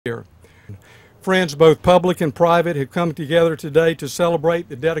here. Friends, both public and private, have come together today to celebrate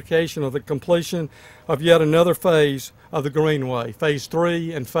the dedication of the completion of yet another phase of the Greenway, Phase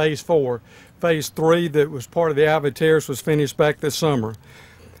 3 and Phase 4. Phase 3 that was part of the Ivy Terrace was finished back this summer.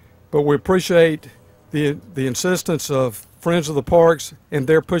 But we appreciate the insistence of Friends of the Parks, and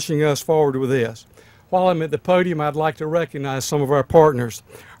they're pushing us forward with this. While I'm at the podium, I'd like to recognize some of our partners.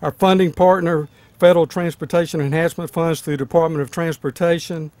 Our funding partner, Federal Transportation Enhancement Funds through the Department of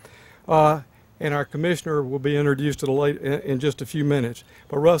Transportation, and our commissioner will be introduced in just a few minutes.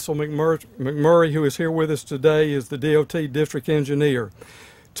 But Russell McMurray, who is here with us today, is the DOT district engineer.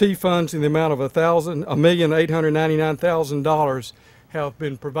 T funds in the amount of $1,899,000 have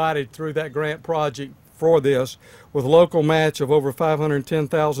been provided through that grant project for this, with local match of over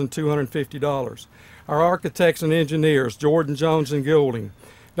 $510,250. Our architects and engineers, Jordan Jones and Goulding.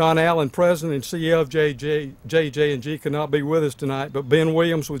 Don Allen, President and CEO of JJ&G, could not be with us tonight, but Ben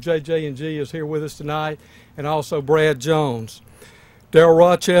Williams with JJ&G is here with us tonight, and also Brad Jones. Darrell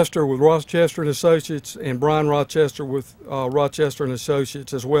Rochester with Rochester & Associates, and Brian Rochester with Rochester &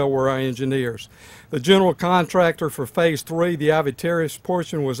 Associates as well were our engineers. The general contractor for Phase 3, the Ivy Terrace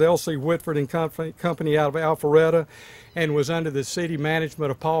portion, was L.C. Whitford and Company out of Alpharetta, and was under the city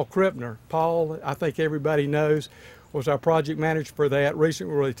management of Paul Krippner. Paul, I think everybody knows, was our project manager for that,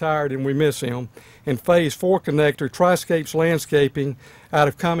 recently retired, and we miss him. And Phase 4 connector, Triscapes Landscaping out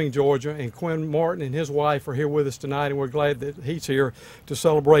of Cumming, Georgia, and Quinn Martin and his wife are here with us tonight, and we're glad that he's here to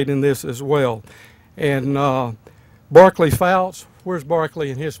celebrate in this as well. And Barkley Fouts, where's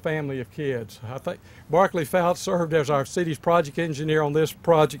Barkley and his family of kids? I think Barkley Fouts served as our city's project engineer on this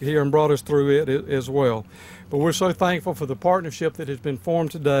project here and brought us through it as well. But we're so thankful for the partnership that has been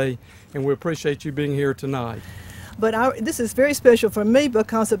formed today, and we appreciate you being here tonight. But this is very special for me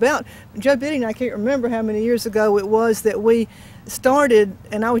because about Joe Biddy and I can't remember how many years ago it was that we started,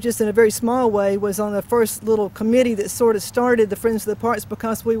 and I was just in a very small way, was on the first little committee that sort of started the Friends of the Parks,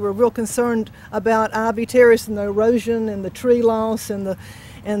 because we were real concerned about Ivy Terrace and the erosion and the tree loss and the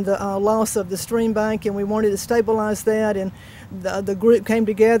loss of the stream bank, and we wanted to stabilize that, and the group came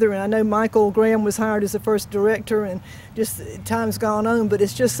together, and I know Michael Graham was hired as the first director, and just time's gone on, but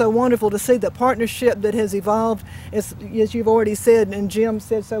it's just so wonderful to see the partnership that has evolved, as you've already said, and Jim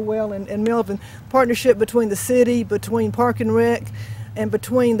said so well, and Melvin, partnership between the city, between Park and Rec, and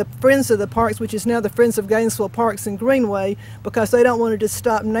between the Friends of the Parks, which is now the Friends of Gainesville Parks and Greenway, because they don't want to just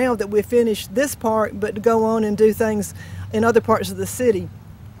stop now that we've finished this park, but to go on and do things in other parts of the city.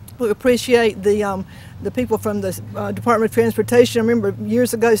 We appreciate the people from the Department of Transportation. I remember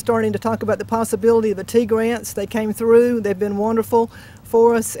years ago starting to talk about the possibility of the T grants. They came through. They've been wonderful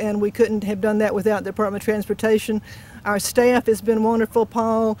for us, and we couldn't have done that without the Department of Transportation. Our staff has been wonderful,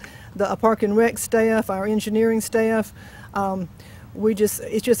 Paul, the Park and Rec staff, our engineering staff.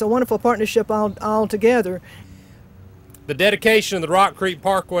 It's just a wonderful partnership all together. The dedication of the Rock Creek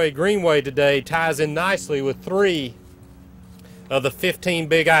Parkway Greenway today ties in nicely with 3 of the 15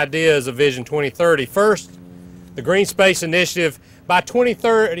 big ideas of Vision 2030. First, the Green Space Initiative. By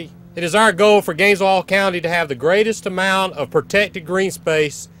 2030, it is our goal for Gainesville County to have the greatest amount of protected green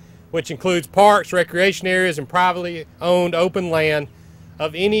space, which includes parks, recreation areas, and privately owned open land,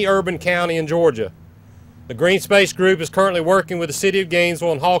 of any urban county in Georgia. The Green Space Group is currently working with the City of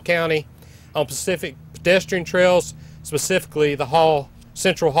Gainesville and Hall County on specific pedestrian trails, specifically the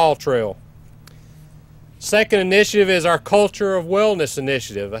Central Hall Trail. Second initiative is our Culture of Wellness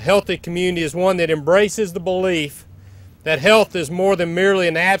initiative. A healthy community is one that embraces the belief that health is more than merely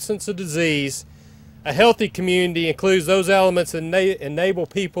an absence of disease. A healthy community includes those elements that enable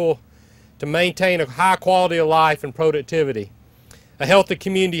people to maintain a high quality of life and productivity. A healthy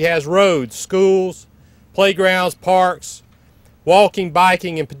community has roads, schools, playgrounds, parks, walking,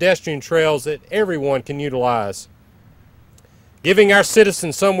 biking, and pedestrian trails that everyone can utilize. Giving our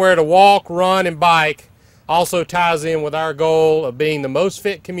citizens somewhere to walk, run, and bike also ties in with our goal of being the most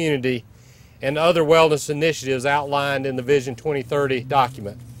fit community and other wellness initiatives outlined in the Vision 2030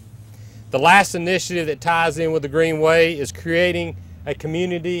 document. The last initiative that ties in with the Greenway is creating a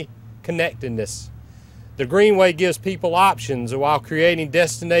community connectedness. The Greenway gives people options while creating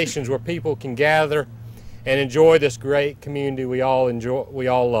destinations where people can gather and enjoy this great community we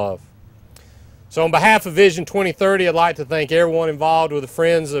all love. So on behalf of Vision 2030, I'd like to thank everyone involved with the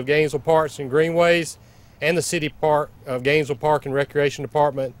Friends of Gainesville Parks and Greenways and the City of Gainesville Park and Recreation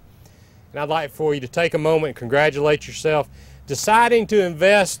Department. And I'd like for you to take a moment and congratulate yourself. Deciding to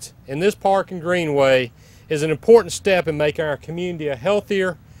invest in this park and greenway is an important step in making our community a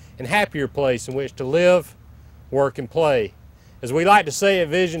healthier and happier place in which to live, work, and play. As we like to say at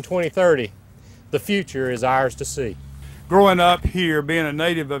Vision 2030, the future is ours to see. growing up here, being a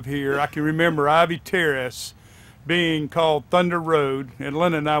native of here, I can remember Ivy Terrace being called Thunder Road, and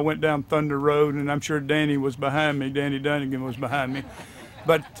Lynn and I went down Thunder Road, and I'm sure Danny was behind me. Danny Dunnigan was behind me.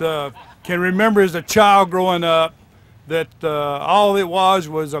 But can remember as a child growing up that all it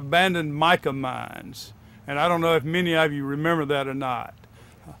was abandoned mica mines. And I don't know if many of you remember that or not.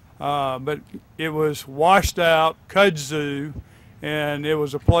 But it was washed out, kudzu, and it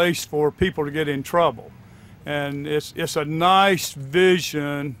was a place for people to get in trouble. And it's a nice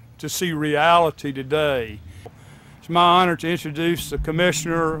vision to see reality today. It's my honor to introduce the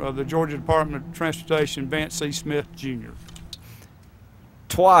Commissioner of the Georgia Department of Transportation, Vance C. Smith, Jr.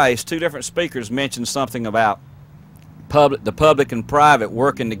 Twice, two different speakers mentioned something about the public and private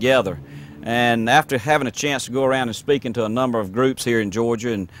working together. And after having a chance to go around and speaking to a number of groups here in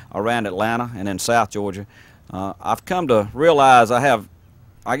Georgia and around Atlanta and in South Georgia, I've come to realize I have,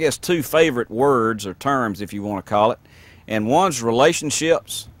 I guess, two favorite words or terms, if you want to call it. And one's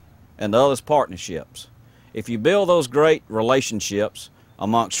relationships and the other's partnerships. If you build those great relationships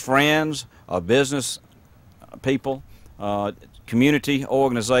amongst friends or business people, community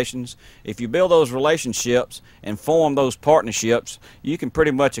organizations, if you build those relationships and form those partnerships, you can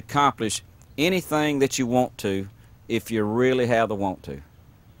pretty much accomplish anything that you want to if you really have the want to.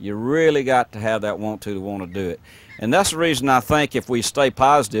 You really got to have that want to want to do it. And that's the reason I think if we stay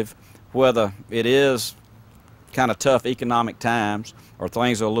positive, whether it is kind of tough economic times or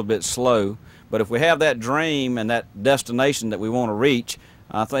things are a little bit slow, but if we have that dream and that destination that we want to reach,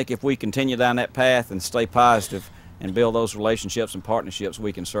 I think if we continue down that path and stay positive and build those relationships and partnerships,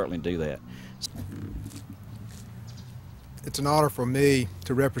 we can certainly do that. It's an honor for me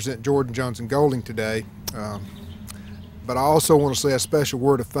to represent Jordan, Jones & Golding today, but I also want to say a special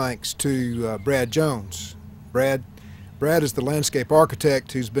word of thanks to Brad Jones. Brad is the landscape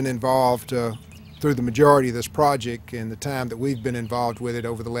architect who's been involved through the majority of this project in the time that we've been involved with it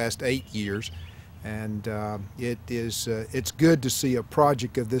over the last 8 years. And it's good to see a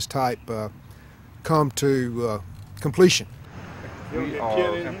project of this type come to completion. We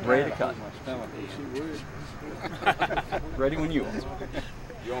are ready to cut. Ready when you are.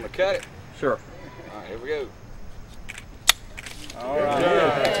 You want to cut it? Sure. All right, here we go. All right.